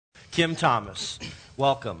Kim Thomas,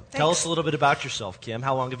 welcome. Thanks. Tell us a little bit about yourself, Kim.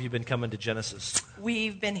 How long have you been coming to Genesis?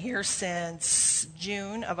 We've been here since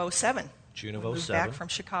June of 07. June of We moved 07. back from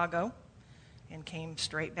Chicago and came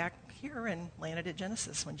straight back here and landed at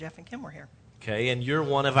Genesis when Jeff and Kim were here. Okay, and you're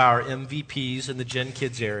one of our MVPs in the Gen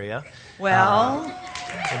Kids area. Well,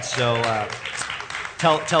 And so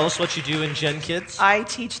tell us what you do in Gen Kids. I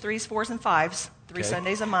teach 3s, 4s, and 5s, 3 Okay.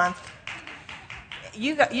 Sundays a month.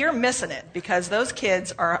 You're missing it because those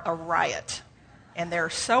kids are a riot. And they're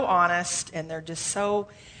so honest, and they're just so...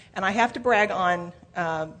 And I have to brag on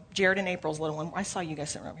Jared and April's little one. I saw you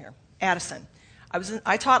guys sitting over here. Addison.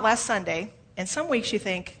 I taught last Sunday, and some weeks you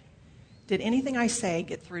think, did anything I say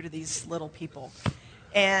get through to these little people?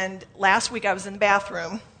 And last week I was in the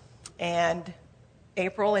bathroom, and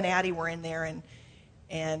April and Addie were in there,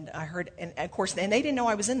 and I heard, and of course, and they didn't know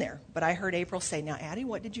I was in there, but I heard April say, "Now, Addie,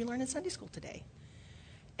 what did you learn in Sunday school today?"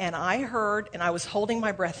 And I heard, and I was holding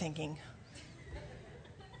my breath thinking,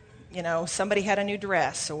 somebody had a new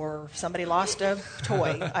dress or somebody lost a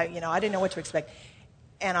toy. I didn't know what to expect.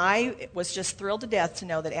 And I was just thrilled to death to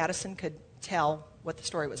know that Addison could tell what the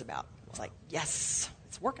story was about. I was like, yes,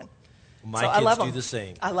 it's working. My So kids I love do them. the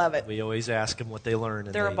same. I love it. We always ask them what they learn.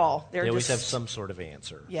 And They're a ball. They They're always have just- some sort of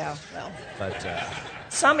answer. Yeah, well, But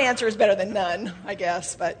some answer is better than none, I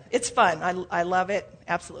guess. But it's fun. I love it.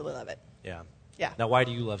 Absolutely love it. yeah. Yeah. Now, why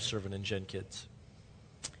do you love serving in Gen Kids?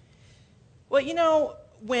 Well,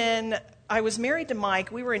 when I was married to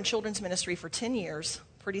Mike, we were in children's ministry for 10 years,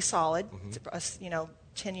 pretty solid,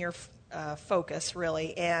 10-year focus,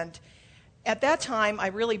 really. And at that time, I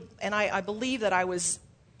believe that I was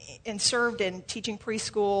served in teaching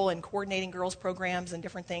preschool and coordinating girls' programs and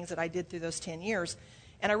different things that I did through those 10 years.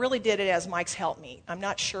 And I really did it as Mike's helpmeet. I'm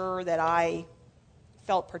not sure that I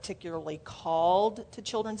felt particularly called to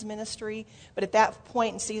children's ministry, but at that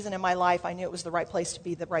point in season in my life, I knew it was the right place to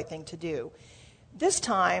be, the right thing to do. This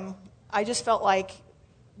time, I just felt like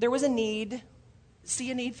there was a need. See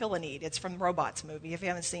a need, fill a need. It's from the Robots movie, if you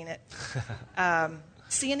haven't seen it.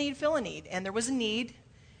 See a need, fill a need. And there was a need,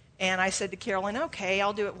 and I said to Carolyn, okay,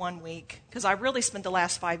 I'll do it 1 week, because I really spent the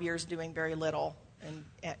last 5 years doing very little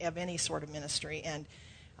of any sort of ministry, and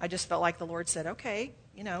I just felt like the Lord said, okay,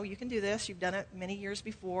 you can do this. You've done it many years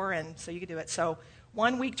before, and so you can do it. So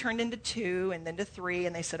 1 week turned into 2, and then to 3,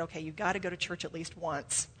 and they said, okay, you've got to go to church at least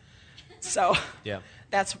once. So Yeah.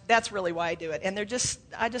 that's really why I do it. And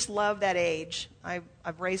I just love that age.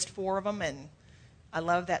 I've raised 4 of them, and I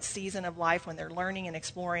love that season of life when they're learning and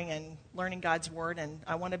exploring and learning God's Word, and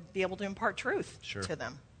I want to be able to impart truth to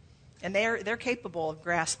them. And they're capable of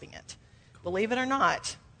grasping it. Believe it or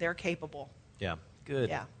not, they're capable. Yeah. Good.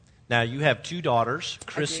 Yeah. Now, you have 2 daughters.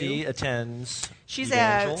 Chrissy attends She's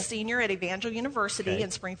Evangel. a senior at Evangel University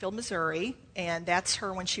in Springfield, Missouri, and that's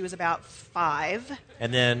her when she was about 5.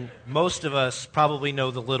 And then most of us probably know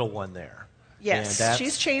the little one there. Yes, And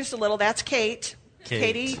she's changed a little. That's Kate. Kate.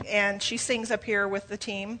 Katie, and she sings up here with the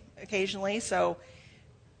team occasionally, so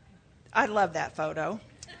I love that photo.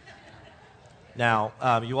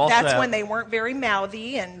 Now, you also That's have... when they weren't very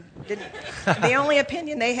mouthy, and the only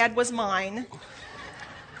opinion they had was mine.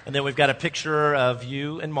 And then we've got a picture of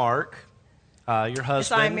you and Mark, your husband.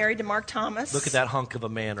 Yes, I'm married to Mark Thomas. Look at that hunk of a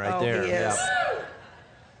man right Oh, there. he is.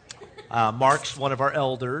 Yeah. Mark's one of our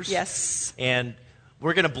elders. Yes. And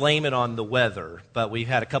we're going to blame it on the weather, but we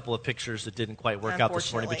had a couple of pictures that didn't quite work out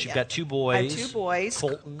this morning. But you've got 2 boys. I have 2 boys.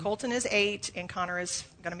 Colton is 8, and Connor is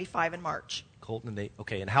going to be 5 in March. Colton and 8.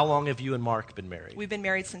 Okay, and how long have you and Mark been married? We've been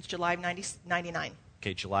married since July of 99.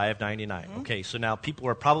 Okay, July of 99. Mm-hmm. Okay, so now people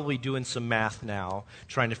are probably doing some math now,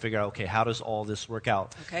 trying to figure out, okay, how does all this work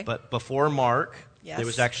out? Okay. But before Mark, Yes. there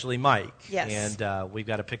was actually Mike. Yes. And we've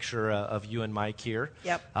got a picture of you and Mike here.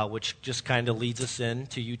 Yep. Which just kind of leads us in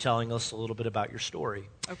to you telling us a little bit about your story.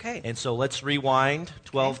 Okay. And so let's rewind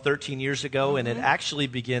 12, 13 years ago, and it actually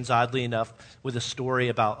begins, oddly enough, with a story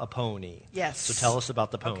about a pony. Yes. So tell us about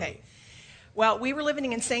the pony. Okay. Well, we were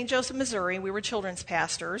living in St. Joseph, Missouri. We were children's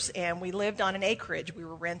pastors, and we lived on an acreage. We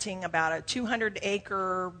were renting about a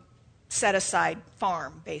 200-acre set-aside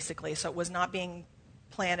farm, basically, so it was not being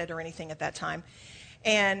planted or anything at that time.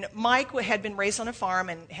 And Mike had been raised on a farm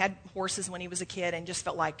and had horses when he was a kid and just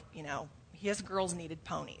felt like, his girls needed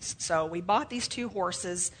ponies. So we bought these 2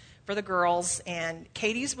 horses for the girls, and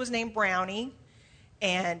Katie's was named Brownie,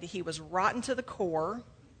 and he was rotten to the core.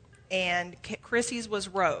 And Chrissy's was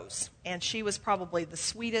Rose, and she was probably the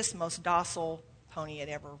sweetest, most docile pony I'd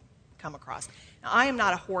ever come across. Now, I am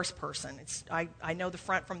not a horse person. I know the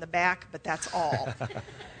front from the back, but that's all.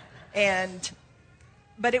 And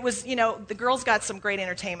but it was, the girls got some great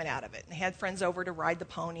entertainment out of it. And they had friends over to ride the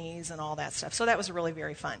ponies and all that stuff. So that was really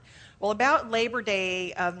very fun. Well, about Labor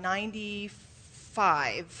Day of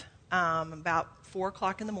 95, about 4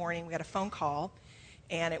 o'clock in the morning, we got a phone call.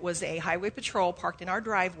 And it was a highway patrol parked in our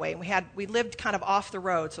driveway. And we lived kind of off the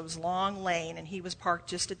road, so it was a long lane. And he was parked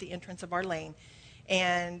just at the entrance of our lane.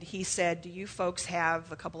 And he said, "Do you folks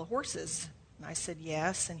have a couple of horses?" And I said,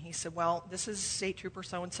 "Yes." And he said, "Well, this is State Trooper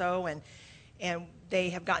so-and-so, and they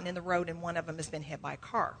have gotten in the road, and one of them has been hit by a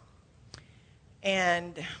car."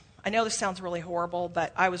 And I know this sounds really horrible,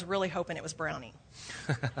 but I was really hoping it was Brownie.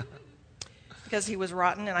 Because he was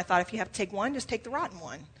rotten, and I thought if you have to take one, just take the rotten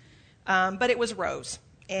one. But it was Rose.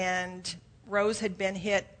 And Rose had been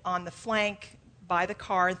hit on the flank by the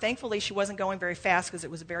car. And thankfully, she wasn't going very fast because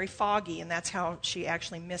it was very foggy, and that's how she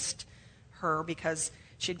actually missed her, because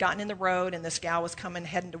she had gotten in the road, and this gal was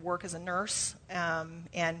heading to work as a nurse,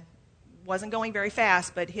 and wasn't going very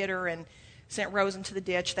fast, but hit her and sent Rose into the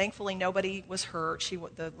ditch. Thankfully, nobody was hurt.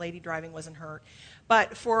 The lady driving wasn't hurt.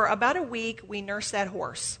 But for about a week, we nursed that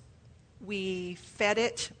horse. We fed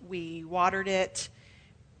it. We watered it.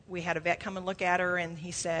 We had a vet come and look at her, and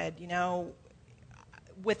he said,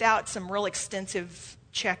 without some real extensive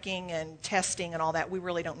checking and testing and all that, we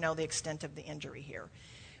really don't know the extent of the injury here.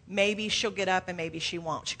 Maybe she'll get up and maybe she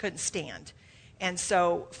won't. She couldn't stand. And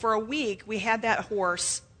so for a week, we had that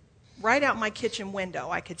horse right out my kitchen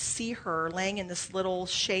window. I could see her laying in this little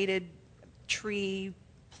shaded tree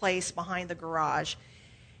place behind the garage.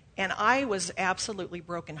 And I was absolutely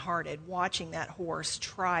brokenhearted watching that horse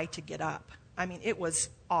try to get up. I mean, it was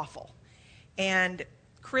awful. And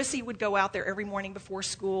Chrissy would go out there every morning before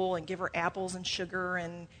school and give her apples and sugar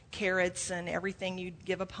and carrots and everything you'd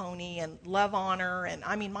give a pony, and love on her. And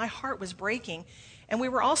I mean, my heart was breaking. And we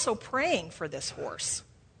were also praying for this horse.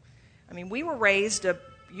 I mean, we were raised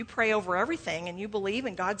you pray over everything and you believe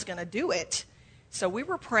and God's going to do it. So we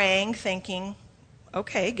were praying, thinking,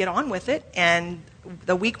 okay, get on with it. And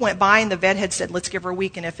the week went by, and the vet had said, let's give her a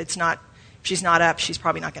week, and if she's not up, she's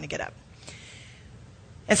probably not going to get up.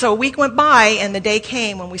 And so a week went by, and the day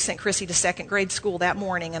came when we sent Chrissy to second grade school that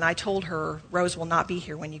morning, and I told her, Rose will not be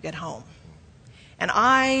here when you get home. And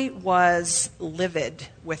I was livid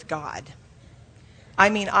with God. I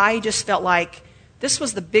mean, I just felt like this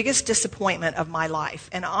was the biggest disappointment of my life.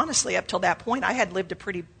 And honestly, up till that point, I had lived a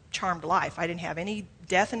pretty charmed life. I didn't have any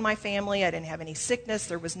death in my family. I didn't have any sickness.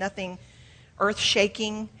 There was nothing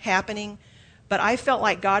earth-shaking happening. But I felt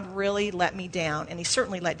like God really let me down, and he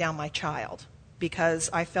certainly let down my child, because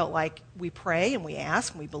I felt like we pray and we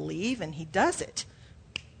ask and we believe, and he does it.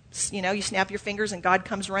 You snap your fingers and God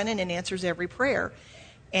comes running and answers every prayer.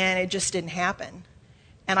 And it just didn't happen.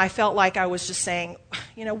 And I felt like I was just saying,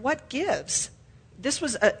 what gives? This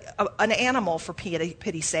was an animal, for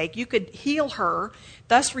pity's sake. You could heal her,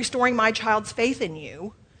 thus restoring my child's faith in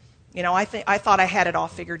you. I thought I had it all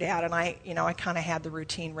figured out, and I kind of had the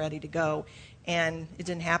routine ready to go, and it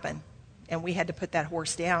didn't happen. And we had to put that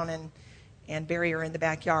horse down and bury her in the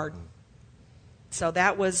backyard. So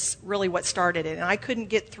that was really what started it. And I couldn't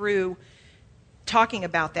get through talking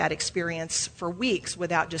about that experience for weeks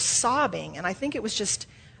without just sobbing. And I think it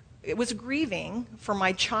was grieving for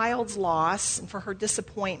my child's loss and for her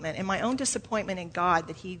disappointment and my own disappointment in God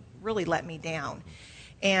that he really let me down.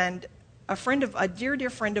 And a dear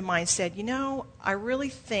friend of mine said, I really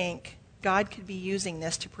think God could be using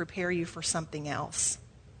this to prepare you for something else.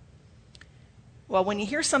 Well, when you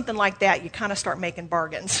hear something like that, you kind of start making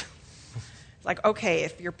bargains. It's like, okay,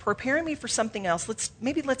 if you're preparing me for something else,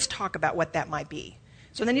 let's talk about what that might be.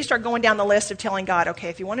 So then you start going down the list of telling God, okay,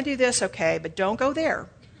 if you want to do this, okay, but don't go there.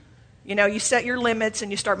 You set your limits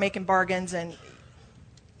and you start making bargains, and,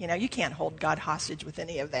 you can't hold God hostage with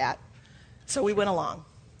any of that. So we went along.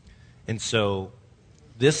 And so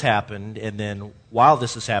this happened, and then while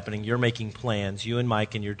this is happening, you're making plans, you and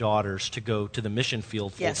Mike and your daughters, to go to the mission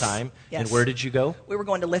field full time. Yes. And where did you go? We were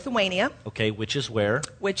going to Lithuania. Okay, which is where?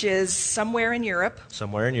 Which is somewhere in Europe.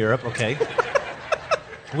 Somewhere in Europe, okay.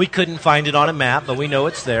 We couldn't find it on a map, but we know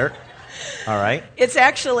it's there. All right. It's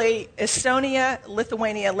actually Estonia,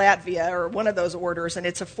 Lithuania, Latvia, or one of those orders, and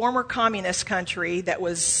it's a former communist country that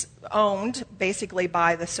was owned basically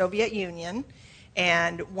by the Soviet Union.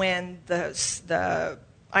 And when the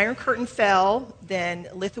Iron Curtain fell, then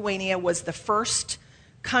Lithuania was the first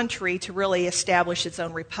country to really establish its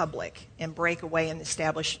own republic and break away and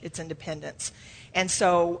establish its independence. And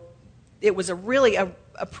so it was a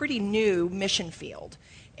pretty new mission field.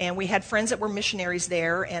 And we had friends that were missionaries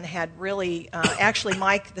there and had really, actually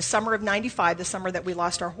Mike, the summer of 95, the summer that we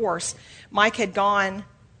lost our horse, Mike had gone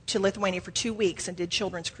to Lithuania for 2 weeks and did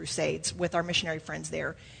children's crusades with our missionary friends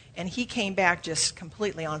there. And he came back just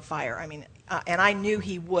completely on fire. I mean, and I knew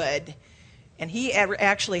he would. And he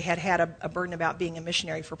actually had a burden about being a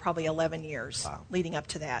missionary for probably 11 years leading up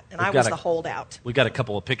to that. And I was the holdout. We've got a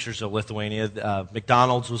couple of pictures of Lithuania.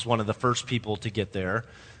 McDonald's was one of the first people to get there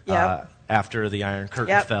after the Iron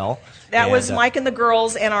Curtain fell. That was Mike and the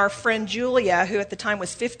girls and our friend Julia, who at the time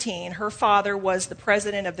was 15. Her father was the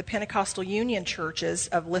president of the Pentecostal Union Churches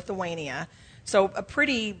of Lithuania. So a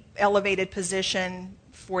pretty elevated position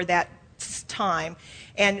for that time.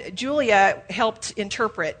 And Julia helped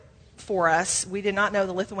interpret for us. We did not know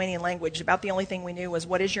the Lithuanian language. About the only thing we knew was,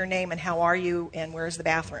 what is your name and how are you and where is the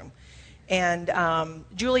bathroom? And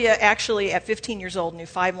Julia actually, at 15 years old, knew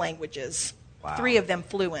 5 languages, 3 of them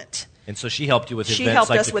fluent. And so she helped you with events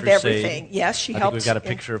like the Crusade. She helped us with Crusade. Everything. Yes, she helped. We've got a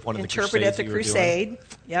picture of one of the interpret at the Crusade.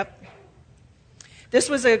 Yep. This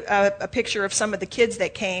was a picture of some of the kids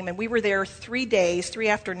that came, and we were there 3 days, 3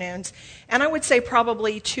 afternoons, and I would say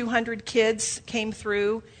probably 200 kids came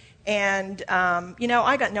through. And,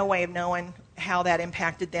 I got no way of knowing how that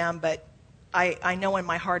impacted them, but I know in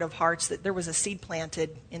my heart of hearts that there was a seed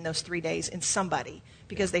planted in those 3 days in somebody,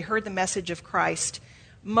 because they heard the message of Christ,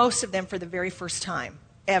 most of them for the very first time,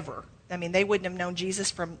 ever. I mean, they wouldn't have known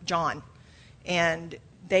Jesus from John. And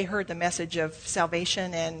they heard the message of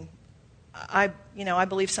salvation, and I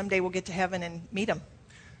believe someday we'll get to heaven and meet him.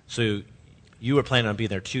 So you were planning on being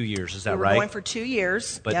there 2 years, is that right? We were going for 2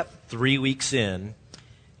 years. But 3 weeks in,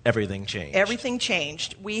 everything changed. Everything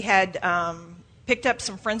changed. We had picked up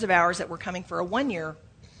some friends of ours that were coming for a 1-year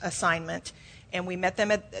assignment, and we met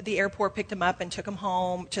them at the airport, picked them up, and took them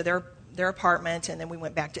home to their apartment, and then we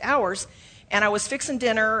went back to ours. And I was fixing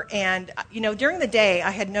dinner, and, during the day,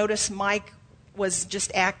 I had noticed Mike was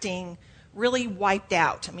just acting really wiped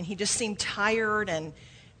out. I mean, he just seemed tired, and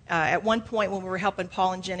at one point when we were helping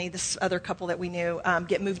Paul and Jenny, this other couple that we knew,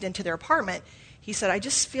 get moved into their apartment, he said, I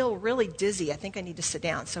just feel really dizzy. I think I need to sit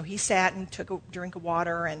down. So he sat and took a drink of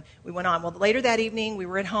water, and we went on. Well, later that evening, we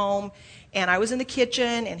were at home, and I was in the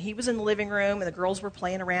kitchen, and he was in the living room, and the girls were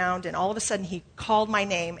playing around, and all of a sudden he called my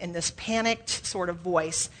name in this panicked sort of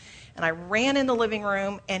voice, and I ran in the living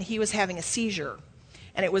room, and he was having a seizure.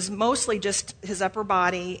 And it was mostly just his upper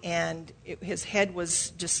body, and his head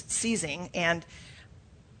was just seizing. And,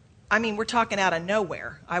 I mean, we're talking out of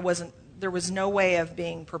nowhere. There was no way of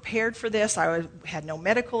being prepared for this. I had no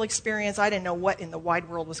medical experience. I didn't know what in the wide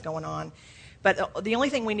world was going on. But the only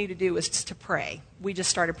thing we knew to do was just to pray. We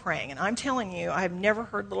just started praying. And I'm telling you, I have never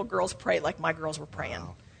heard little girls pray like my girls were praying.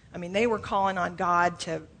 Wow. I mean, they were calling on God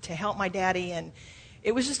to help my daddy. And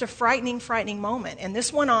it was just a frightening, frightening moment. And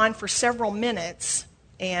this went on for several minutes.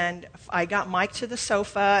 And I got Mike to the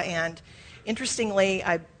sofa. And interestingly,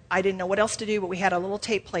 I didn't know what else to do, but we had a little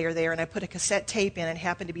tape player there, and I put a cassette tape in, and it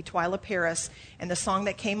happened to be Twyla Paris, and the song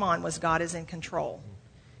that came on was God is in Control.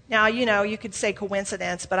 Now, you could say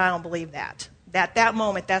coincidence, but I don't believe that. That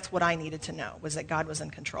moment, that's what I needed to know, was that God was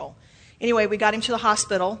in control. Anyway, we got him to the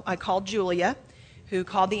hospital. I called Julia, who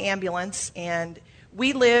called the ambulance, and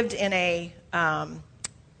we lived in a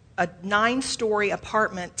 9-story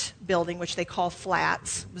apartment building, which they call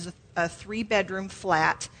flats. It was a 3-bedroom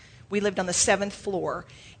flat. We lived on the 7th floor.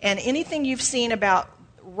 And anything you've seen about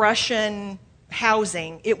Russian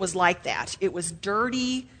housing, it was like that. It was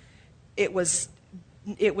dirty. It was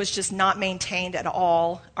just not maintained at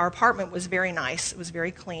all. Our apartment was very nice. It was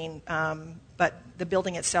very clean. But the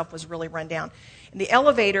building itself was really run down. And the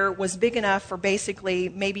elevator was big enough for basically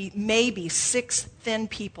maybe 6 thin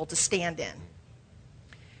people to stand in.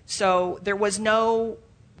 So there was no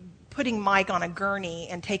putting Mike on a gurney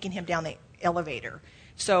and taking him down the elevator.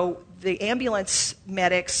 So the ambulance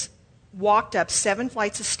medics walked up 7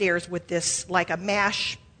 flights of stairs with this, like a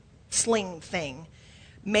MASH sling thing,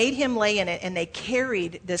 made him lay in it, and they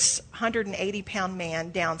carried this 180-pound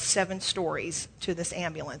man down 7 stories to this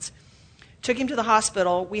ambulance. Took him to the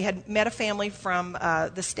hospital. We had met a family from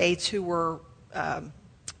the States who were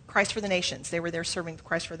Christ for the Nations. They were there serving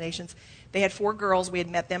Christ for the Nations. They had 4 girls. We had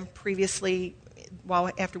met them previously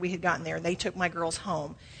after we had gotten there. They took my girls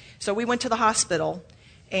home. So we went to the hospital.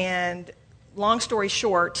 And long story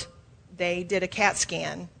short, they did a CAT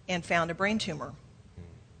scan and found a brain tumor,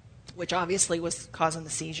 which obviously was causing the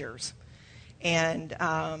seizures. And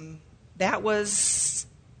that was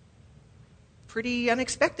pretty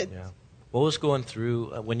unexpected. Yeah. What was going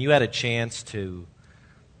through, when you had a chance to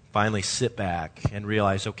finally sit back and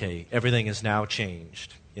realize, okay, everything has now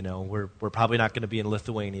changed. We're probably not going to be in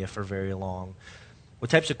Lithuania for very long. What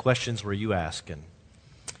types of questions were you asking?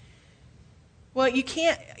 Well, you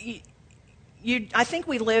can't. I think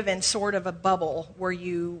we live in sort of a bubble where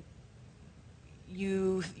you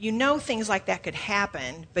you know things like that could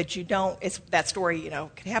happen, but you don't. It's that story,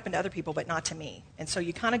 could happen to other people, but not to me. And so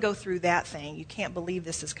you kind of go through that thing. You can't believe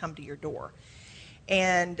this has come to your door.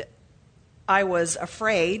 And I was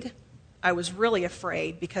afraid. I was really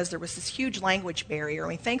afraid because there was this huge language barrier. I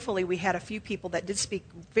mean, thankfully, we had a few people that did speak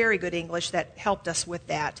very good English that helped us with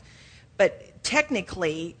that. But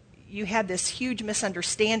technically, you had this huge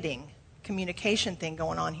misunderstanding communication thing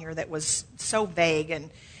going on here that was so vague,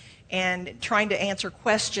 and trying to answer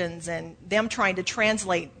questions and them trying to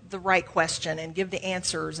translate the right question and give the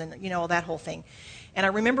answers and, that whole thing. And I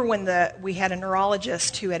remember when we had a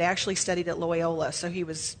neurologist who had actually studied at Loyola, so he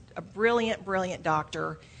was a brilliant, brilliant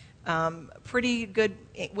doctor, pretty good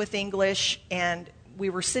with English, and we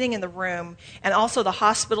were sitting in the room, and also the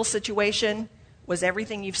hospital situation was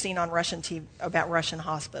everything you've seen on Russian TV about Russian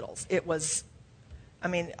hospitals. It was,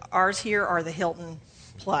 ours here are the Hilton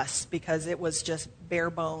Plus, because it was just bare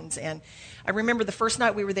bones. And I remember the first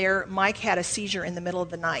night we were there, Mike had a seizure in the middle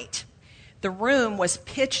of the night. The room was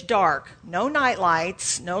pitch dark, no night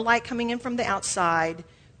lights, no light coming in from the outside,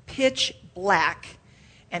 pitch black.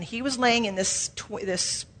 And he was laying in this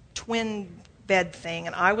twin bed thing,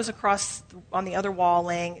 and I was across on the other wall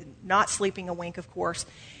laying, not sleeping a wink, of course,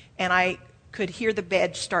 and I could hear the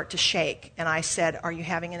bed start to shake. And I said, "Are you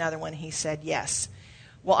having another one?" He said, "Yes."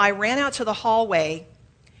 Well, I ran out to the hallway,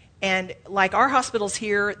 and like our hospitals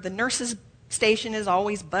here, the nurses' station is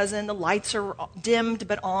always buzzing, the lights are dimmed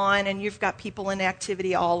but on, and you've got people in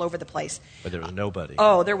activity all over the place. But there was nobody.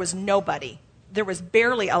 Oh, there was nobody. There was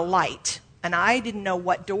barely a light. And I didn't know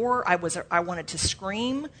what door. I wanted to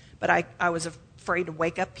scream, but I was afraid to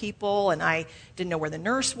wake up people, and I didn't know where the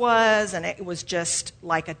nurse was, and it was just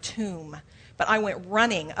like a tomb. But I went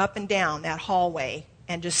running up and down that hallway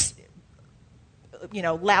and just,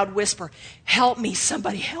 loud whisper, "Help me,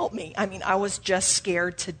 somebody help me." I was just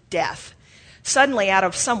scared to death. Suddenly, out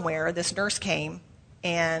of somewhere, this nurse came,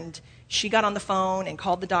 and she got on the phone and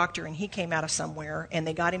called the doctor, and he came out of somewhere, and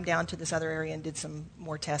they got him down to this other area and did some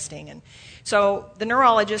more testing. And so the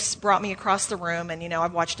neurologist brought me across the room, and,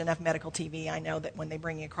 I've watched enough medical TV. I know that when they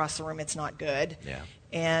bring you across the room, it's not good. Yeah.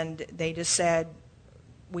 And they just said,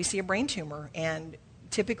 "We see a brain tumor, and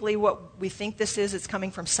typically what we think this is, it's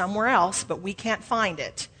coming from somewhere else, but we can't find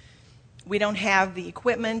it. We don't have the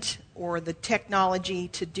equipment or the technology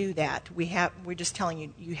to do that. We're just telling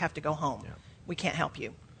you, you have to go home. Yeah. We can't help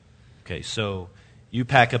you." Okay, so you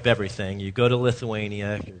pack up everything. You go to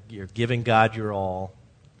Lithuania. You're giving God your all.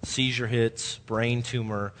 Seizure hits, brain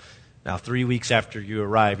tumor. Now, 3 weeks after you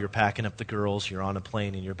arrive, you're packing up the girls. You're on a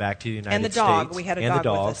plane, and you're back to the United States. And the dog. We had a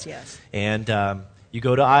dog with us, yes. And you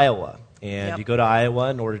go to Iowa. And Yep. you go to Iowa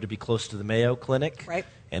in order to be close to the Mayo Clinic. Right.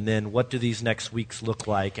 And then what do these next weeks look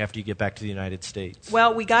like after you get back to the United States?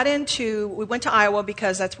 Well, we went to Iowa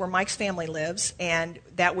because that's where Mike's family lives, and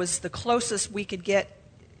that was the closest we could get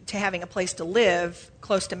to having a place to live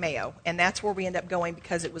close to Mayo. And that's where we ended up going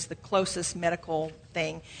because it was the closest medical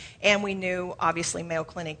thing. And we knew, obviously, Mayo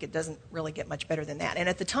Clinic, it doesn't really get much better than that. And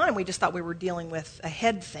at the time, we just thought we were dealing with a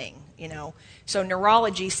head thing, So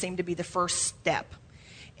neurology seemed to be the first step.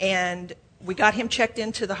 And we got him checked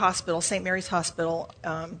into the hospital, St. Mary's Hospital,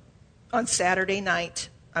 on Saturday night.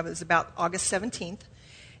 It was about August 17th.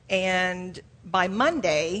 And by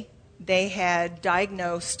Monday, they had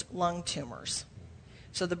diagnosed lung tumors.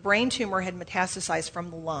 So the brain tumor had metastasized from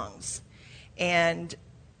the lungs. And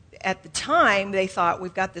at the time, they thought,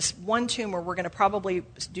 we've got this one tumor, we're going to probably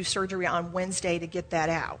do surgery on Wednesday to get that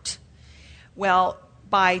out. Well,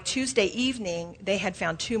 by Tuesday evening, they had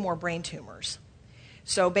found 2 more brain tumors.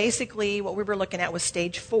 So basically, what we were looking at was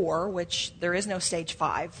stage 4, which there is no stage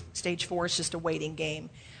 5. Stage 4 is just a waiting game.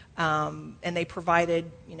 And they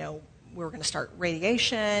provided, we were going to start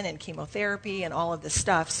radiation and chemotherapy and all of this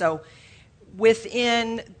stuff. So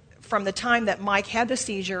from the time that Mike had the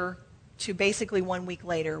seizure to basically 1 week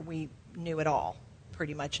later, we knew it all,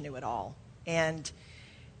 pretty much knew it all. And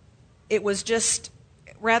it was just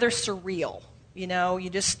rather surreal.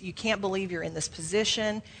 You can't believe you're in this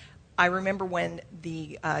position. I remember when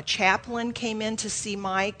the chaplain came in to see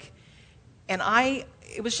Mike, and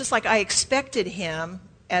it was just like I expected him,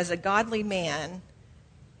 as a godly man,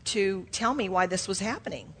 to tell me why this was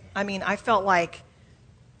happening. I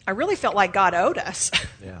really felt like God owed us.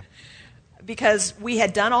 Yeah. Because we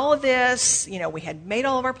had done all of this, we had made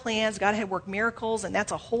all of our plans, God had worked miracles, and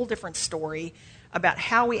that's a whole different story about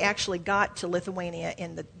how we actually got to Lithuania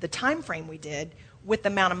in the time frame we did with the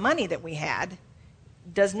amount of money that we had.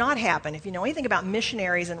 Does not happen. If you know anything about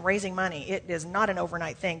missionaries and raising money, it is not an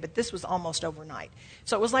overnight thing, but this was almost overnight.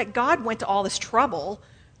 So it was like God went to all this trouble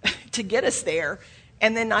to get us there,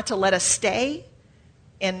 and then not to let us stay.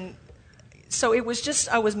 And so it was just,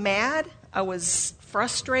 I was mad, I was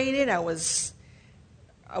frustrated, I was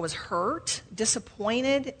hurt,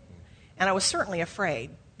 disappointed, and I was certainly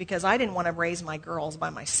afraid because I didn't want to raise my girls by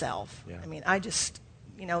myself. Yeah. I mean, I just,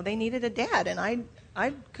 they needed a dad, and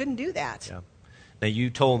I couldn't do that. Yeah. Now, you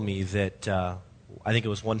told me that I think it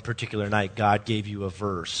was one particular night God gave you a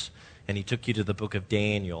verse, and he took you to the book of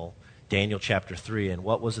Daniel, Daniel chapter 3, and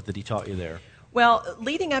what was it that he taught you there? Well,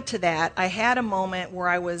 leading up to that, I had a moment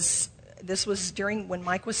where this was during when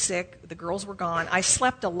Mike was sick, the girls were gone. I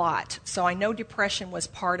slept a lot, so I know depression was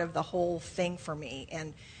part of the whole thing for me,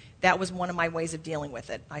 and that was one of my ways of dealing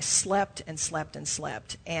with it. I slept and slept and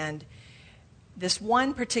slept, and this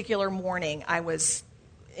one particular morning, I was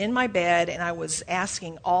in my bed, and I was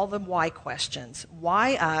asking all the why questions.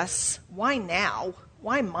 Why us? Why now?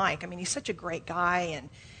 Why Mike? I mean, he's such a great guy, and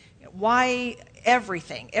why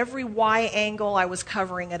everything? Every why angle, I was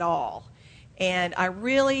covering it all. And I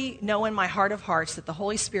really know in my heart of hearts that the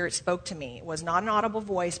Holy Spirit spoke to me. It was not an audible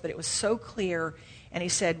voice, but it was so clear. And he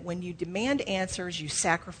said, when you demand answers, you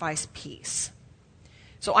sacrifice peace.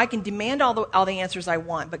 So I can demand all the answers I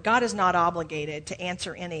want, but God is not obligated to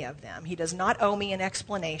answer any of them. He does not owe me an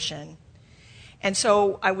explanation. And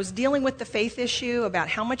so I was dealing with the faith issue about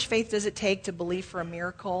how much faith does it take to believe for a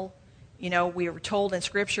miracle. We were told in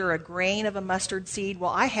Scripture a grain of a mustard seed.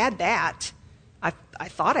 Well, I had that. I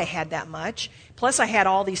thought I had that much. Plus, I had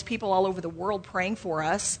all these people all over the world praying for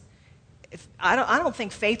us. I don't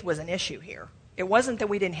think faith was an issue here. It wasn't that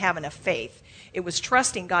we didn't have enough faith. It was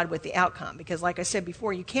trusting God with the outcome. Because like I said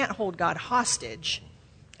before, you can't hold God hostage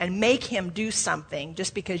and make him do something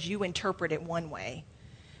just because you interpret it one way.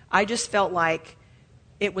 I just felt like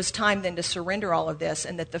it was time then to surrender all of this,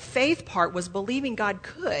 and that the faith part was believing God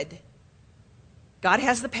could. God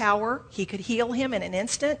has the power. He could heal him in an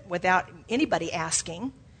instant without anybody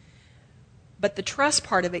asking. But the trust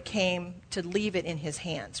part of it came to leave it in his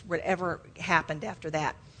hands, whatever happened after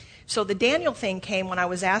that. So the Daniel thing came when I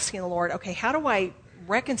was asking the Lord, okay, how do I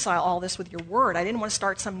reconcile all this with your word? I didn't want to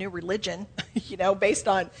start some new religion, based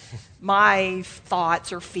on my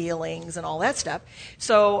thoughts or feelings and all that stuff.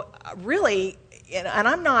 So really, and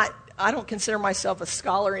I don't consider myself a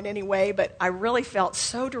scholar in any way, but I really felt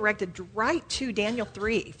so directed right to Daniel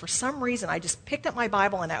 3. For some reason, I just picked up my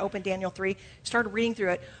Bible and I opened Daniel 3, started reading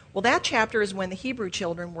through it. Well, that chapter is when the Hebrew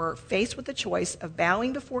children were faced with the choice of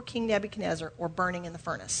bowing before King Nebuchadnezzar or burning in the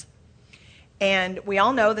furnace. And we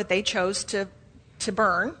all know that they chose to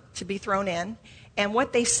burn, to be thrown in. And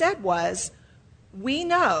what they said was, we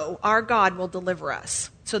know our God will deliver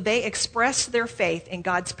us. So they expressed their faith in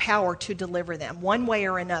God's power to deliver them, one way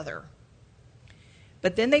or another.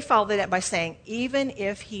 But then they followed it up by saying, even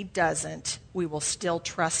if he doesn't, we will still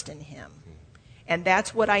trust in him. And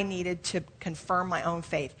that's what I needed to confirm my own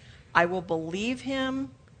faith. I will believe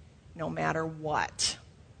him no matter what.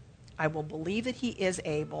 I will believe that he is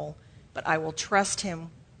able, but I will trust him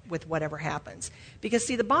with whatever happens. Because,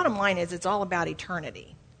 see, the bottom line is it's all about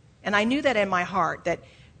eternity. And I knew that in my heart, that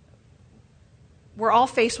we're all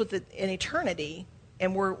faced with an eternity,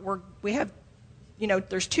 and we have,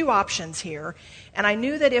 there's two options here. And I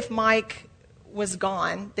knew that if Mike was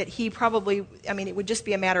gone, that he probably, it would just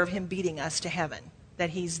be a matter of him beating us to heaven. That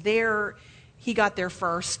he's there, he got there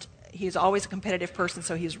first. He's always a competitive person,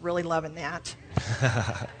 so he's really loving that.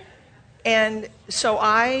 And so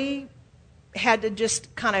I had to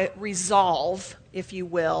just kind of resolve, if you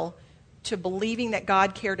will, to believing that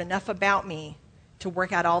God cared enough about me to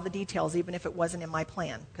work out all the details, even if it wasn't in my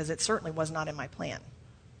plan, because it certainly was not in my plan.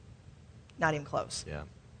 Not even close. Yeah.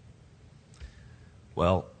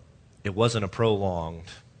 Well, it wasn't a prolonged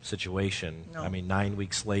situation. No. 9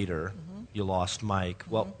 weeks later, you lost Mike.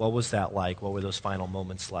 What was that like? What were those final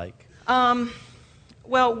moments like?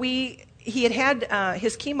 Well, he had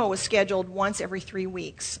his chemo was scheduled once every 3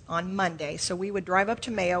 weeks on Monday. So we would drive up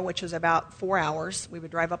to Mayo, which was about 4 hours. We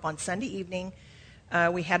would drive up on Sunday evening.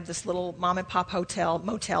 We had this little mom and pop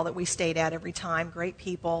motel that we stayed at every time. Great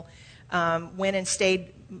people. Went and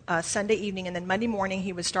stayed Sunday evening, and then Monday morning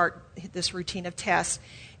he would start this routine of tests.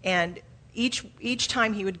 And each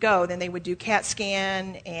time he would go, then they would do CAT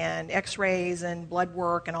scan and X-rays and blood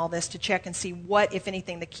work and all this to check and see what, if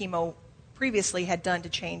anything, the chemo previously had done to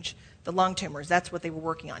change the lung tumors. That's what they were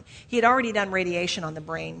working on. He had already done radiation on the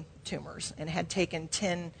brain tumors and had taken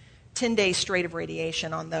 10 days straight of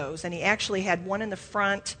radiation on those. And he actually had one in the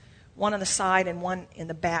front, one on the side, and one in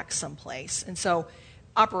the back someplace. And so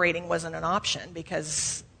operating wasn't an option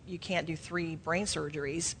because you can't do 3 brain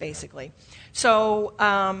surgeries, basically. So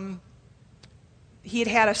he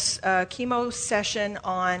had a chemo session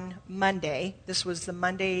on Monday. This was the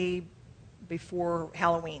Monday before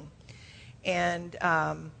Halloween. And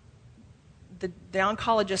the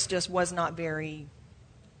oncologist just was not very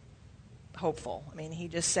hopeful. I mean, he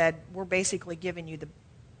just said, we're basically giving you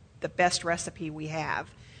the best recipe we have.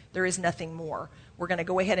 There is nothing more. We're going to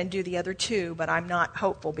go ahead and do the other two, but I'm not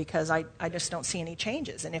hopeful because I just don't see any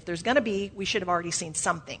changes. And if there's going to be, we should have already seen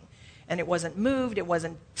something. And it wasn't moved, it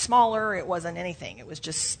wasn't smaller, it wasn't anything. It was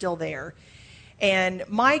just still there. And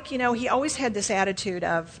Mike, he always had this attitude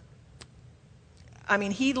of,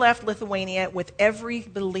 he left Lithuania with every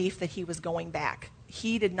belief that he was going back.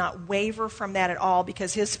 He did not waver from that at all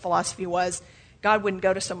because his philosophy was God wouldn't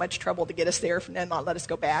go to so much trouble to get us there and not let us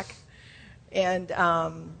go back. And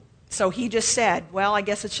so he just said, well, I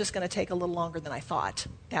guess it's just going to take a little longer than I thought.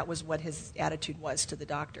 That was what his attitude was to the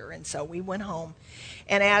doctor. And so we went home.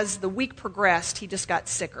 And as the week progressed, he just got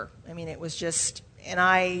sicker. It was just,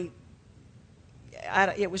 it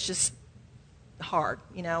was just hard.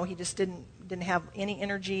 He just didn't have any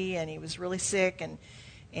energy, and he was really sick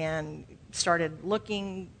and started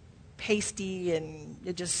looking pasty, and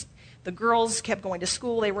the girls kept going to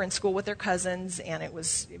school. They were in school with their cousins, and it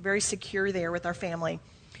was very secure there with our family.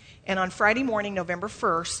 And on Friday morning, November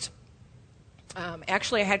 1st,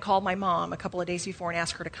 actually I had called my mom a couple of days before and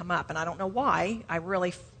asked her to come up, and I don't know why.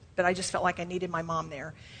 But I just felt like I needed my mom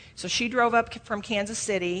there. So she drove up from Kansas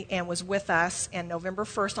City and was with us, and November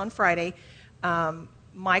 1st on Friday,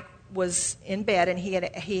 Mike was in bed, and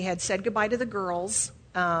he had said goodbye to the girls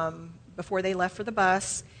before they left for the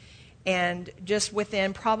bus. And just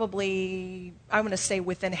within probably, I'm going to say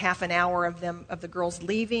within half an hour of the girls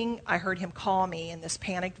leaving, I heard him call me in this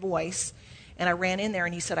panicked voice. And I ran in there,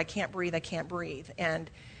 and he said, I can't breathe. And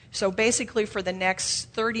so basically for the next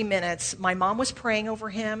 30 minutes, my mom was praying over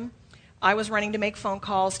him. I was running to make phone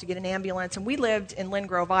calls to get an ambulance. And we lived in Lynn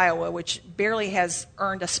Grove, Iowa, which barely has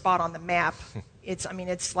earned a spot on the map.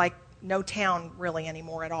 It's like no town really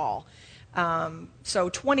anymore at all. So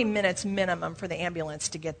 20 minutes minimum for the ambulance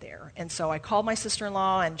to get there. And so I called my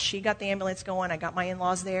sister-in-law, and she got the ambulance going. I got my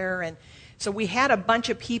in-laws there. And so we had a bunch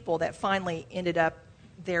of people that finally ended up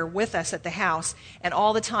there with us at the house. And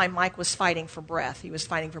all the time, Mike was fighting for breath. He was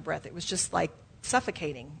fighting for breath. It was just like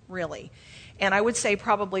suffocating, really. And I would say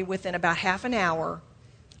probably within about half an hour,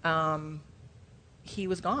 he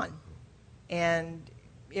was gone. And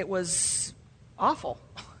it was awful.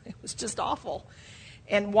 It was just awful.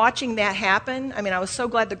 And watching that happen, I was so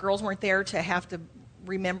glad the girls weren't there to have to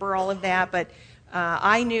remember all of that, but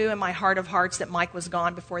I knew in my heart of hearts that Mike was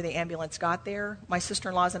gone before the ambulance got there. My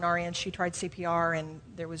sister-in-law's an RN. She tried CPR, and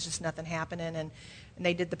there was just nothing happening, and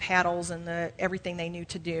they did the paddles and everything they knew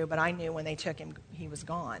to do, but I knew when they took him, he was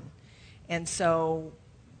gone. And so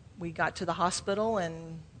we got to the hospital,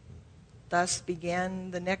 and thus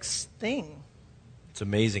began the next thing. It's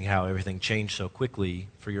amazing how everything changed so quickly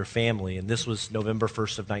for your family. And this was November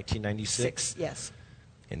 1st of 1996? Yes.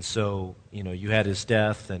 And so, you had his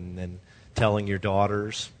death, and then telling your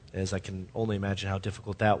daughters, as I can only imagine how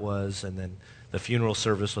difficult that was, and then the funeral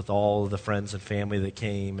service with all of the friends and family that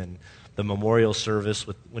came, and the memorial service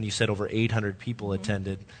with, when you said over 800 people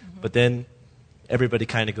attended. But then everybody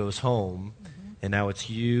kind of goes home, and now it's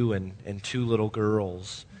you and two little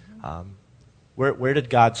girls. Where did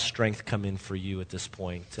God's strength come in for you at this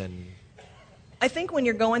point? And I think when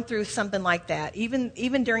you're going through something like that,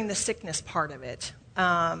 even during the sickness part of it,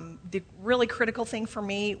 the really critical thing for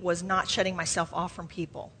me was not shutting myself off from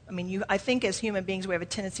people. I think as human beings we have a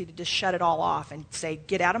tendency to just shut it all off and say,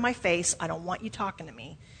 get out of my face, I don't want you talking to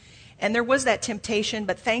me. And there was that temptation,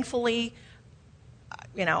 but thankfully,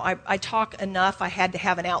 I talk enough, I had to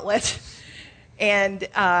have an outlet. And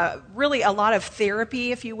really a lot of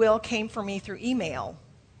therapy, if you will, came for me through email.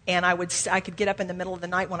 And I could get up in the middle of the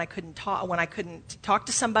night when I couldn't talk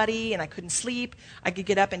to somebody and I couldn't sleep. I could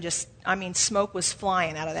get up and smoke was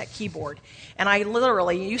flying out of that keyboard. And I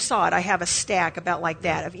literally, you saw it, I have a stack about like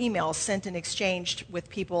that of emails sent and exchanged with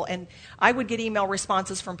people. And I would get email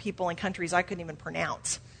responses from people in countries I couldn't even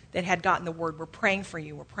pronounce that had gotten the word, we're praying for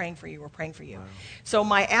you, we're praying for you, we're praying for you. Wow. So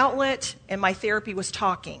my outlet and my therapy was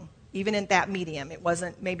talking, even in that medium. It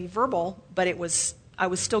wasn't maybe verbal, but I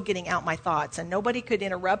was still getting out my thoughts, and nobody could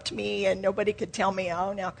interrupt me, and nobody could tell me,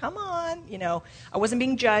 oh, now come on. I wasn't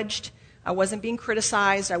being judged. I wasn't being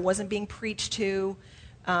criticized. I wasn't being preached to.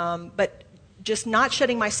 But just not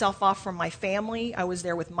shutting myself off from my family. I was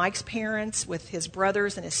there with Mike's parents, with his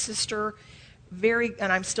brothers and his sister,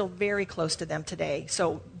 and I'm still very close to them today.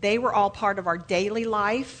 So they were all part of our daily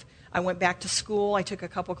life. I went back to school. I took a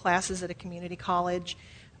couple classes at a community college.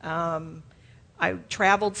 I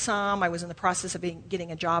traveled some. I was in the process of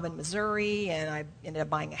getting a job in Missouri, and I ended up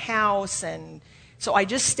buying a house. And so I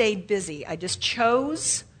just stayed busy. I just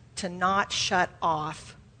chose to not shut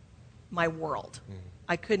off my world.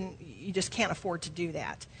 You just can't afford to do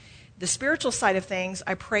that. The spiritual side of things,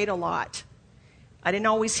 I prayed a lot. I didn't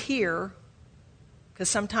always hear, because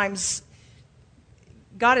sometimes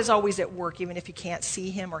God is always at work, even if you can't see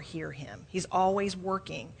him or hear him. He's always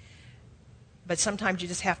working. But sometimes you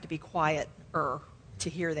just have to be quieter to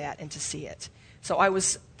hear that and to see it. So I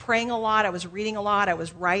was praying a lot. I was reading a lot. I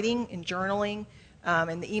was writing and journaling.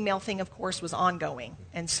 And the email thing, of course, was ongoing.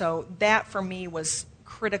 And so that, for me, was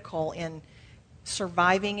critical in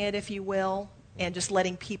surviving it, if you will, and just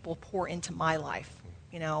letting people pour into my life.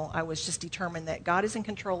 I was just determined that God is in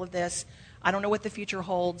control of this. I don't know what the future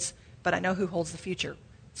holds, but I know who holds the future.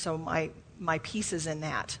 So my peace is in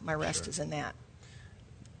that. My rest is in that.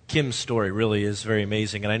 Kim's story really is very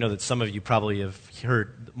amazing, and I know that some of you probably have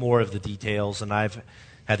heard more of the details, and I've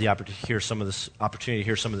had the opportunity to hear some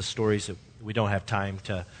of the stories that we don't have time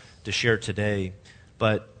to share today.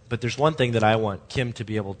 But there's one thing that I want Kim to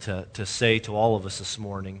be able to say to all of us this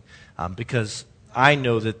morning, because I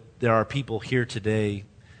know that there are people here today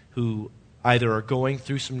who either are going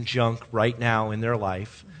through some junk right now in their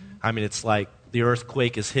life. I mean, it's like the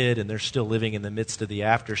earthquake is hit and they're still living in the midst of the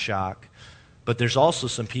aftershock. But there's also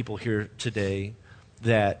some people here today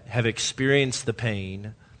that have experienced the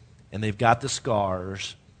pain, and they've got the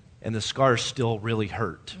scars, and the scars still really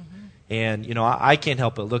hurt. And, I can't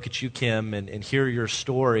help but look at you, Kim, and hear your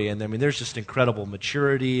story. And, there's just incredible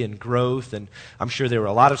maturity and growth. And I'm sure there were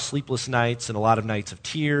a lot of sleepless nights and a lot of nights of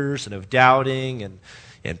tears and of doubting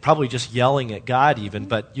and probably just yelling at God even.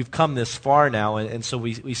 But you've come this far now. And so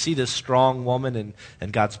we see this strong woman,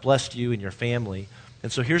 and God's blessed you and your family.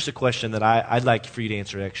 And so here's a question that I'd like for you to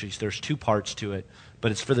answer, actually. There's two parts to it,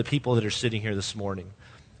 but it's for the people that are sitting here this morning.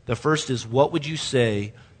 The first is, what would you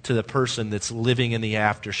say to the person that's living in the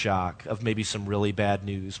aftershock of maybe some really bad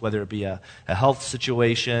news, whether it be a health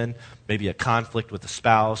situation, maybe a conflict with a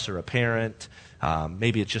spouse or a parent,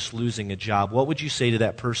 maybe it's just losing a job. What would you say to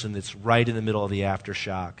that person that's right in the middle of the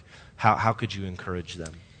aftershock? How could you encourage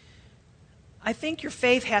them? I think your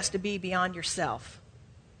faith has to be beyond yourself.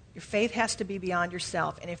 Your faith has to be beyond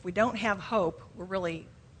yourself. And if we don't have hope, we really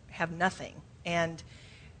have nothing. And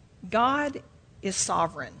God is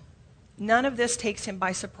sovereign. None of this takes him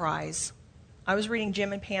by surprise. I was reading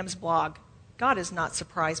Jim and Pam's blog. God is not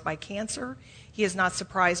surprised by cancer. He is not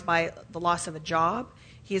surprised by the loss of a job.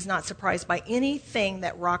 He is not surprised by anything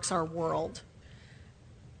that rocks our world.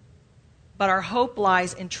 But our hope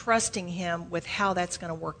lies in trusting him with how that's going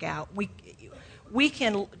to work out. We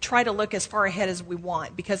can try to look as far ahead as we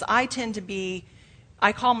want, because I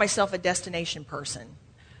call myself a destination person.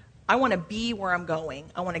 I want to be where I'm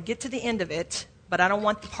going. I want to get to the end of it, but I don't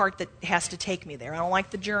want the part that has to take me there. I don't like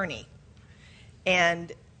the journey.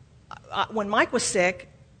 And when Mike was sick,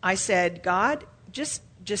 I said, God, just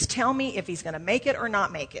tell me if he's going to make it or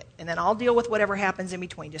not make it, and then I'll deal with whatever happens in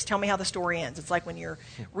between. Just tell me how the story ends. It's like when you're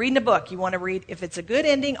reading a book. You want to read, if it's a good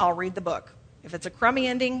ending, I'll read the book. If it's a crummy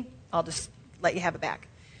ending, I'll just let you have it back.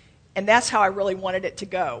 And that's how I really wanted it to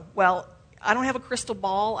go. Well, I don't have a crystal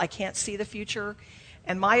ball. I can't see the future.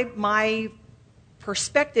 And my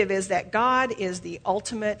perspective is that God is the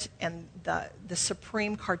ultimate and the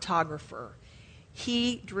supreme cartographer.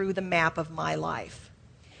 He drew the map of my life.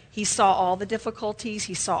 He saw all the difficulties.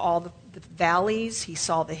 He saw all the valleys. He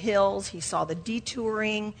saw the hills. He saw the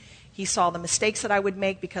detouring. He saw the mistakes that I would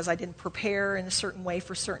make because I didn't prepare in a certain way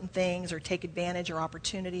for certain things or take advantage or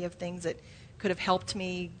opportunity of things that could have helped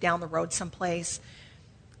me down the road someplace.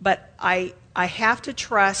 But I have to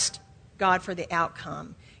trust God for the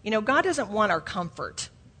outcome. God doesn't want our comfort.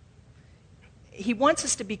 He wants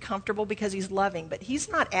us to be comfortable because he's loving, but he's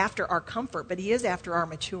not after our comfort, but he is after our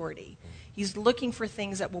maturity. He's looking for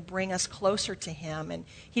things that will bring us closer to him, and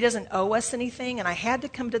he doesn't owe us anything, and I had to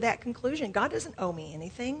come to that conclusion. God doesn't owe me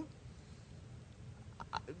anything.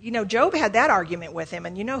 Job had that argument with him,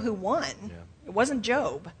 and you know who won? Yeah. It wasn't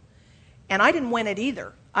Job. And I didn't win it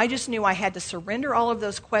either. I just knew I had to surrender all of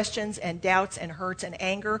those questions and doubts and hurts and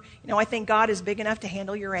anger. I think God is big enough to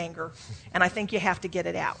handle your anger, and I think you have to get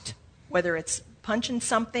it out. Whether it's punching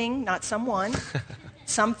something, not someone,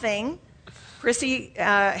 something. Chrissy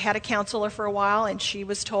had a counselor for a while, and she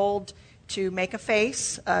was told to make a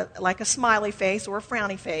face, like a smiley face or a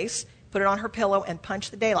frowny face, put it on her pillow, and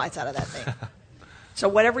punch the daylights out of that thing. So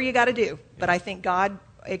whatever you got to do. But I think God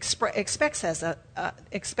expects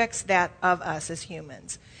that of us as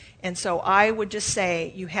humans. And so I would just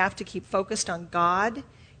say you have to keep focused on God,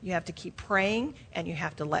 you have to keep praying, and you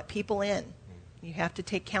have to let people in. You have to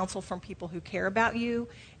take counsel from people who care about you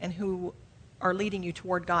and who are leading you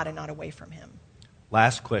toward God and not away from him.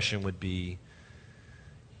 Last question would be,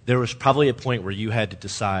 there was probably a point where you had to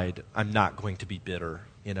decide, I'm not going to be bitter.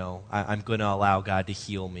 I'm going to allow God to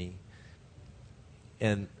heal me.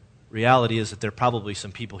 And reality is that there are probably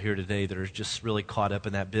some people here today that are just really caught up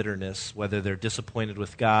in that bitterness, whether they're disappointed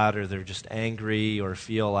with God or they're just angry or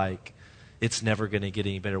feel like it's never going to get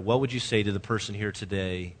any better. What would you say to the person here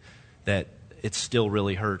today that it still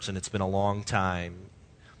really hurts and it's been a long time?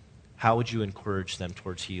 How would you encourage them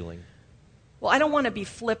towards healing? Well, I don't want to be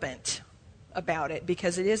flippant about it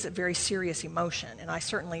because it is a very serious emotion, and I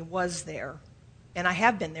certainly was there, and I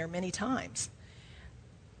have been there many times.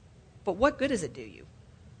 But what good does it do you?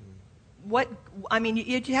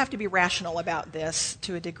 You have to be rational about this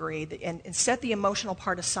to a degree and set the emotional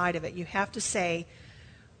part aside of it. You have to say,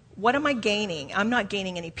 what am I gaining? I'm not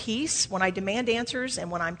gaining any peace. When I demand answers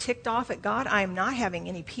and when I'm ticked off at God, I am not having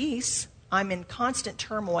any peace. I'm in constant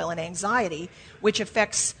turmoil and anxiety, which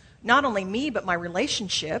affects not only me, but my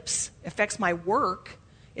relationships, affects my work.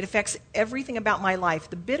 It affects everything about my life.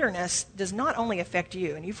 The bitterness does not only affect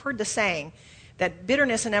you. And you've heard the saying that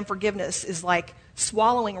bitterness and unforgiveness is like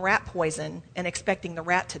swallowing rat poison and expecting the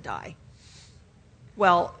rat to die.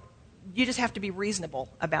 Well, you just have to be reasonable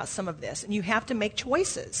about some of this. And you have to make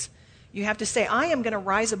choices. You have to say, I am going to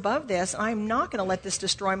rise above this. I am not going to let this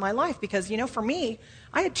destroy my life. Because, for me,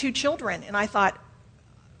 I had 2 children. And I thought,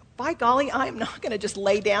 by golly, I am not going to just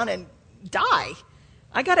lay down and die.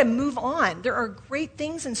 I got to move on. There are great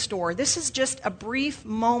things in store. This is just a brief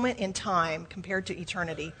moment in time compared to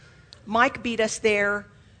eternity. Mike beat us there,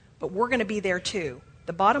 but we're going to be there too.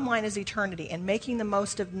 The bottom line is eternity and making the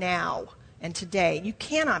most of now and today. You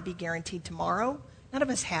cannot be guaranteed tomorrow. None of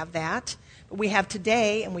us have that. But we have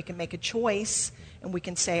today, and we can make a choice, and we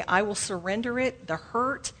can say, I will surrender it, the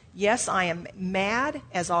hurt. Yes, I am mad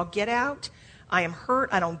as all get out. I am hurt.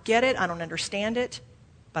 I don't get it. I don't understand it.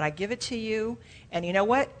 But I give it to you. And you know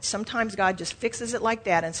what? Sometimes God just fixes it like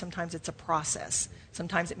that, and sometimes it's a process.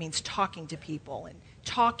 Sometimes it means talking to people and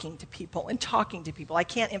talking to people and talking to people. I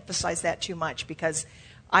can't emphasize that too much because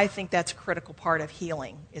I think that's a critical part of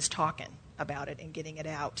healing is talking about it and getting it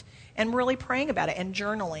out and really praying about it and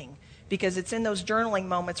journaling, because it's in those journaling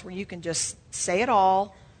moments where you can just say it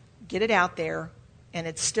all, get it out there, and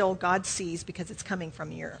it's still God sees because it's coming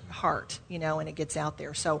from your heart, and it gets out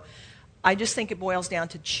there. So I just think it boils down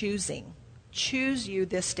to choosing. Choose you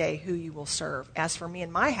this day who you will serve. As for me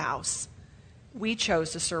and my house, we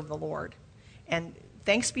chose to serve the Lord. And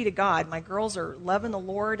thanks be to God, my girls are loving the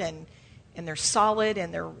Lord, and they're solid,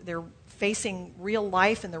 and they're facing real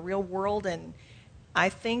life in the real world, and I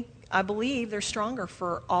believe they're stronger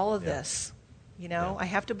for all of this. I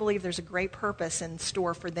have to believe there's a great purpose in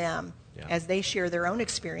store for them as they share their own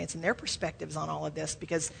experience and their perspectives on all of this,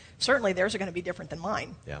 because certainly theirs are going to be different than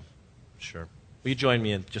mine. Yeah, sure. Will you join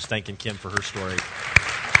me in just thanking Kim for her story?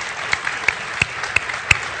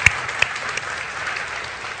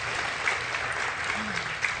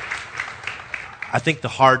 I think the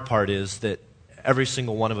hard part is that every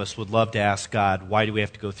single one of us would love to ask God, why do we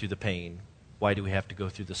have to go through the pain? Why do we have to go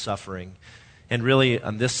through the suffering? And really,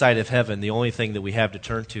 on this side of heaven, the only thing that we have to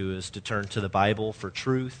turn to is to turn to the Bible for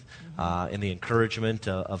truth and the encouragement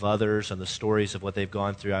of others and the stories of what they've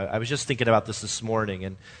gone through. I was just thinking about this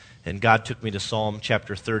morning, and God took me to Psalm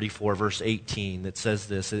chapter 34, verse 18, that says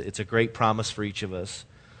this. It's a great promise for each of us.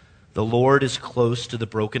 The Lord is close to the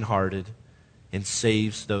brokenhearted and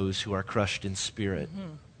saves those who are crushed in spirit.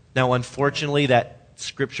 Mm-hmm. Now, unfortunately, that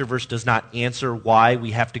scripture verse does not answer why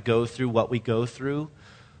we have to go through what we go through,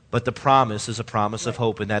 but the promise is a promise of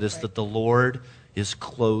hope, and that is that the Lord is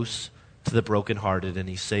close to the brokenhearted, and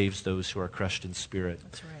he saves those who are crushed in spirit.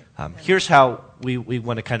 That's right. Here's how we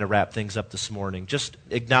want to kind of wrap things up this morning, just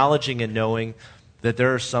acknowledging and knowing that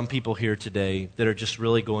there are some people here today that are just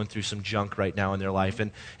really going through some junk right now in their life.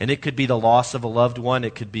 And it could be the loss of a loved one.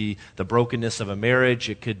 It could be the brokenness of a marriage.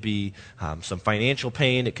 It could be some financial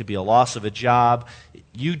pain. It could be a loss of a job.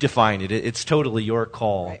 You define it. It's totally your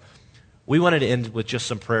call. Right. We wanted to end with just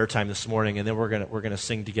some prayer time this morning, and then we're gonna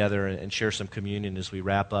sing together and share some communion as we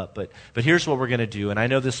wrap up. But here's what we're going to do. And I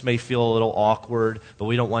know this may feel a little awkward, but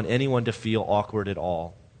we don't want anyone to feel awkward at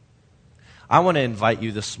all. I want to invite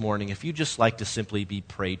you this morning, if you'd just like to simply be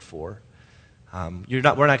prayed for. We're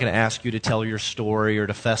not going to ask you to tell your story or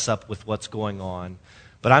to fess up with what's going on.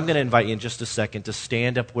 But I'm going to invite you in just a second to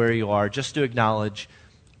stand up where you are, just to acknowledge,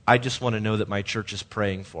 I just want to know that my church is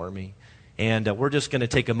praying for me. And we're just going to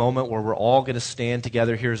take a moment where we're all going to stand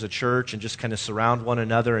together here as a church and just kind of surround one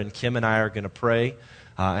another. And Kim and I are going to pray,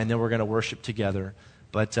 and then we're going to worship together.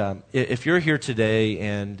 But if you're here today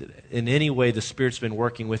and in any way the Spirit's been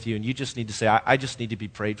working with you and you just need to say, I just need to be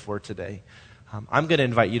prayed for today, I'm going to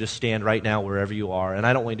invite you to stand right now wherever you are. And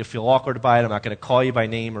I don't want you to feel awkward by it. I'm not going to call you by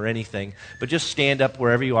name or anything. But just stand up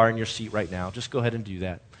wherever you are in your seat right now. Just go ahead and do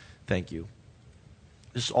that. Thank you.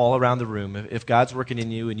 Just all around the room. If God's working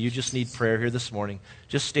in you and you just need prayer here this morning,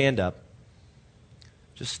 just stand up.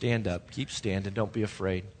 Just stand up. Keep standing. Don't be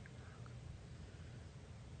afraid.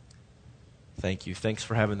 Thank you. Thanks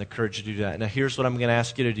for having the courage to do that. Now, here's what I'm going to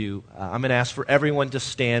ask you to do. I'm going to ask for everyone to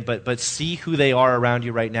stand, but see who they are around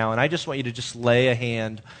you right now. And I just want you to just lay a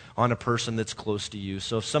hand on a person that's close to you.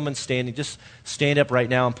 So if someone's standing, just stand up right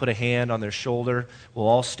now and put a hand on their shoulder. We'll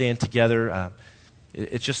all stand together.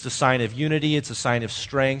 It's just a sign of unity. It's a sign of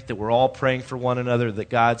strength that we're all praying for one another, that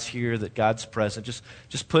God's here, that God's present.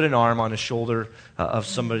 Just put an arm on a shoulder of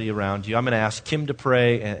somebody around you. I'm going to ask Kim to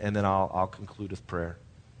pray, and then I'll conclude with prayer.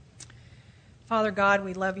 Father God,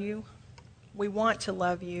 we love you. We want to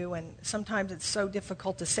love you, and sometimes it's so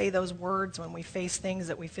difficult to say those words when we face things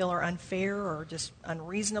that we feel are unfair or just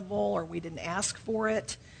unreasonable, or we didn't ask for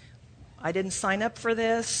it. I didn't sign up for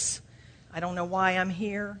this. I don't know why I'm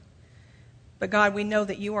here. But God, we know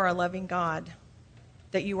that you are a loving God,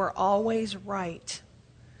 that you are always right,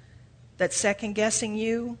 that second-guessing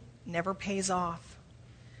you never pays off.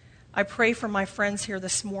 I pray for my friends here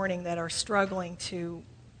this morning that are struggling to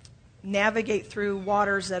navigate through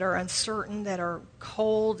waters that are uncertain, that are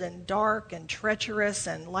cold and dark and treacherous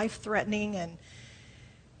and life-threatening and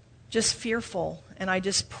just fearful. And I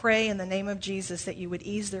just pray in the name of Jesus that you would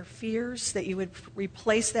ease their fears, that you would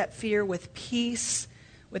replace that fear with peace,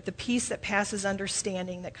 with the peace that passes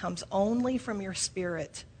understanding that comes only from your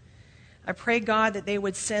Spirit. I pray, God, that they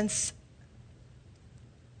would sense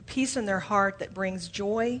peace in their heart that brings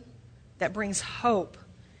joy, that brings hope,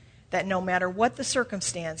 that no matter what the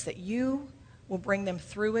circumstance, that you will bring them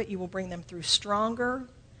through it, you will bring them through stronger,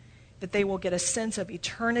 that they will get a sense of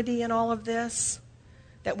eternity in all of this,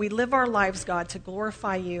 that we live our lives, God, to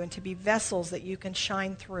glorify you and to be vessels that you can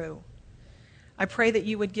shine through. I pray that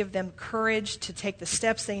you would give them courage to take the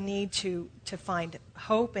steps they need to find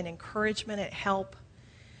hope and encouragement and help,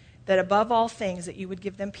 that above all things that you would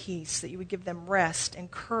give them peace, that you would give them rest and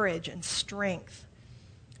courage and strength,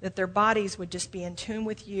 that their bodies would just be in tune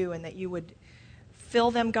with you, and that you would fill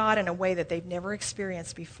them, God, in a way that they've never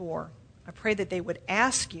experienced before. I pray that they would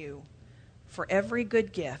ask you for every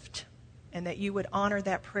good gift, and that you would honor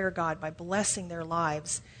that prayer, God, by blessing their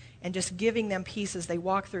lives and just giving them peace as they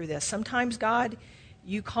walk through this. Sometimes, God,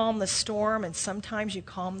 you calm the storm, and sometimes you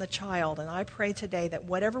calm the child. And I pray today that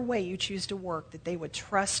whatever way you choose to work, that they would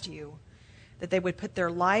trust you, that they would put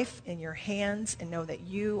their life in your hands and know that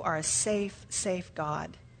you are a safe, safe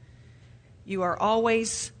God. You are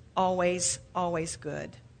always, always, always good.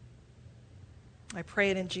 I pray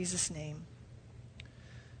it in Jesus' name.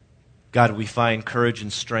 God, we find courage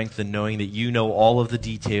and strength in knowing that you know all of the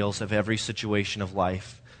details of every situation of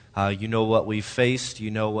life. You know what we've faced.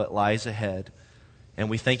 You know what lies ahead. And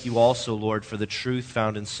we thank you also, Lord, for the truth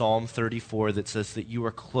found in Psalm 34 that says that you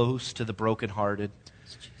are close to the brokenhearted.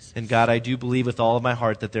 And God, I do believe with all of my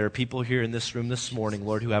heart that there are people here in this room this morning,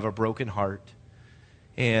 Lord, who have a broken heart.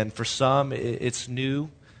 And for some, it's new.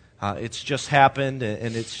 It's just happened,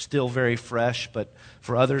 and it's still very fresh. But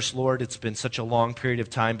for others, Lord, it's been such a long period of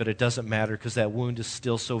time, but it doesn't matter because that wound is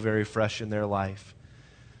still so very fresh in their life.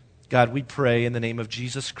 God, we pray in the name of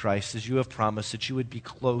Jesus Christ, as you have promised, that you would be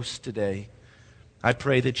close today. I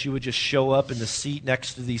pray that you would just show up in the seat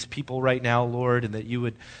next to these people right now, Lord, and that you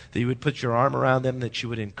would put your arm around them, that you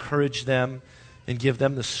would encourage them and give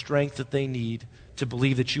them the strength that they need to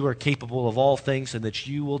believe that you are capable of all things and that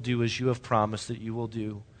you will do as you have promised that you will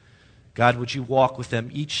do. God, would you walk with them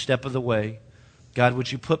each step of the way? God,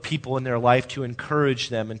 would you put people in their life to encourage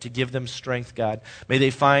them and to give them strength, God? May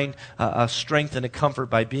they find a strength and a comfort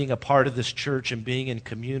by being a part of this church and being in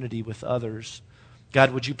community with others.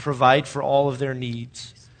 God, would you provide for all of their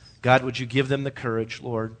needs? God, would you give them the courage,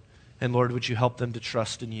 Lord? And Lord, would you help them to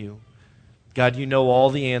trust in you? God, you know all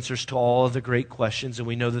the answers to all of the great questions, and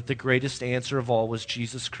we know that the greatest answer of all was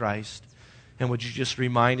Jesus Christ. And would you just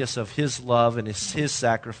remind us of his love and his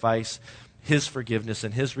sacrifice, his forgiveness,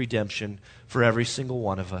 and his redemption for every single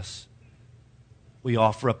one of us? We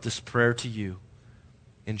offer up this prayer to you.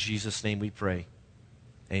 In Jesus' name we pray.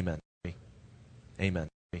 Amen. Amen.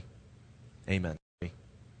 Amen.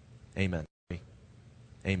 Amen.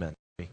 Amen.